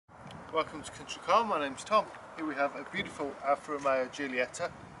Welcome to Country Car, my name's Tom. Here we have a beautiful ALFA ROMEO GIULIETTA.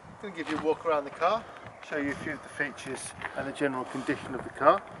 I'm going to give you a walk around the car, show you a few of the features and the general condition of the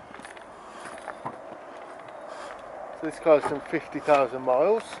car. So this car's done 50,000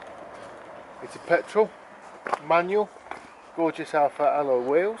 miles. It's a petrol, manual, gorgeous alpha alloy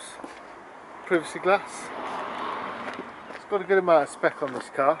wheels, privacy glass. It's got a good amount of spec on this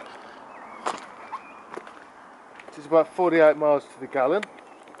car. It's about 48 miles to the gallon.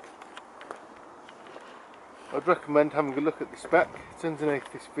 I'd recommend having a look at the spec. It's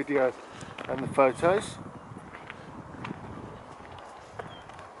underneath this video and the photos.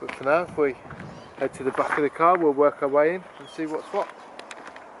 But for now, if we head to the back of the car, we'll work our way in and see what's what.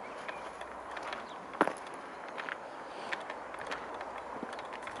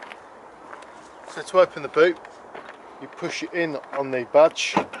 So to open the boot, you push it in on the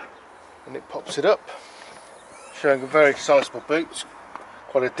badge and it pops it up, showing a very sizable boot. It's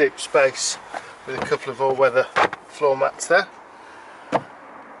quite a deep space with a couple of all-weather floor mats there.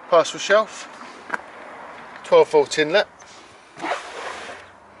 Parcel shelf, 12-volt inlet,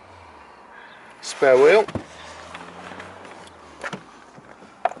 spare wheel.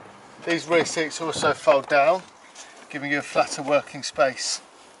 These rear seats also fold down, giving you a flatter working space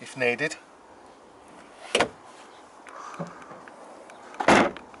if needed.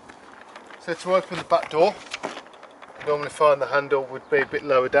 So to open the back door, you normally find the handle would be a bit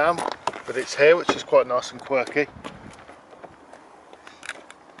lower down, but it's here, which is quite nice and quirky.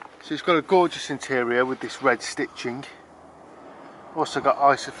 So it's got a gorgeous interior with this red stitching. Also got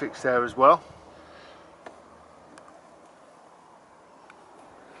Isofix there as well.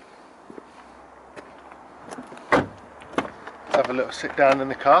 Have a little sit down in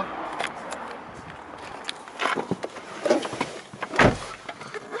the car.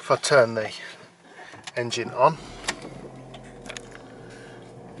 If I turn the engine on,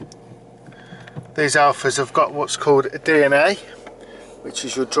 these Alphas have got what's called a DNA, which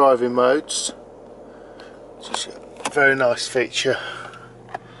is your driving modes. It's a very nice feature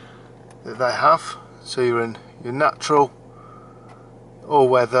that they have. So you're in your natural, all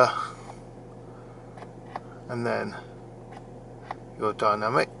weather, and then your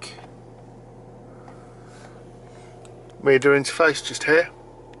dynamic. Media interface just here.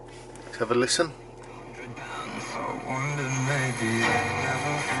 Let's have a listen.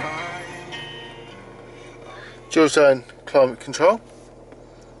 Dual zone climate control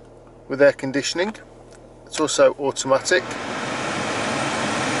with air conditioning. It's also automatic.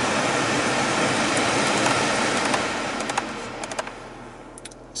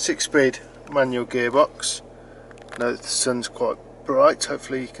 Six-speed manual gearbox. Now that the sun's quite bright,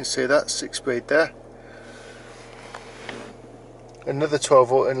 hopefully you can see that 6-speed there. Another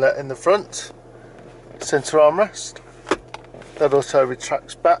 12-volt inlet in the front. Centre armrest. That also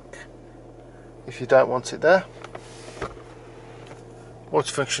retracts back if you don't want it there.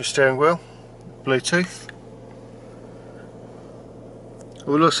 Multifunction steering wheel, Bluetooth. I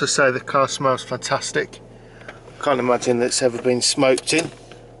will also say the car smells fantastic. Can't imagine that it's ever been smoked in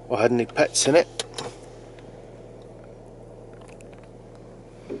or had any pets in it.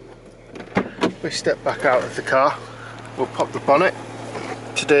 If we step back out of the car, we'll pop the bonnet.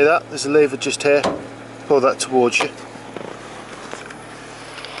 To do that, there's a lever just here. Pull that towards you.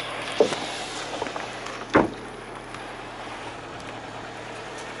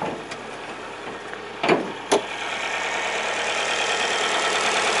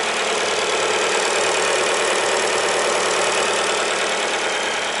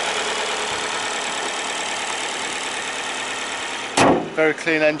 Very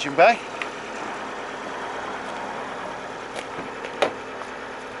clean engine bay.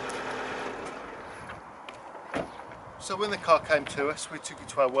 So when the car came to us, we took it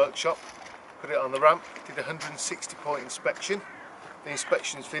to our workshop, put it on the ramp, did a 160-point inspection. The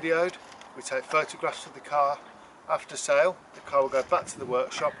inspection is videoed. We take photographs of the car. After sale, the car will go back to the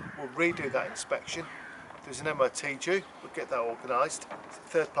workshop. We'll redo that inspection. If there's an MOT due, we'll get that organised. It's a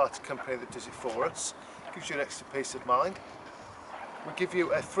third-party company that does it for us. Gives you an extra peace of mind. We give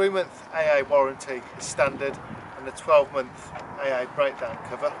you a 3-month AA warranty as standard and a 12-month AA breakdown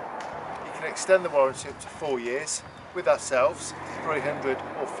cover. You can extend the warranty up to 4 years with ourselves, £300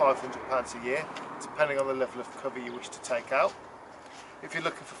 or £500 a year, depending on the level of cover you wish to take out. If you're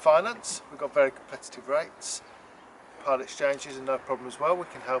looking for finance, we've got very competitive rates. Part exchanges are no problem as well, we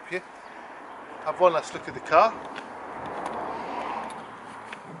can help you. Have one last look at the car.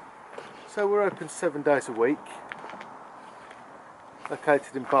 So we're open 7 days a week.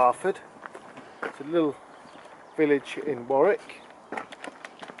 Located in Barford. It's a little village in Warwick,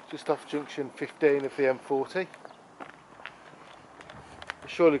 just off junction 15 of the M40.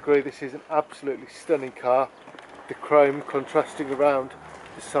 surely agree this is an absolutely stunning car. The chrome contrasting around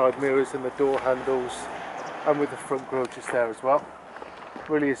the side mirrors and the door handles, and with the front grille just there as well.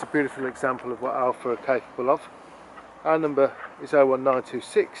 Really is a beautiful example of what Alfa are capable of. Our number is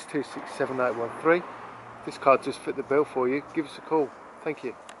 01926 267813. If this car does fit the bill for you, give us a call. Thank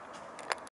you.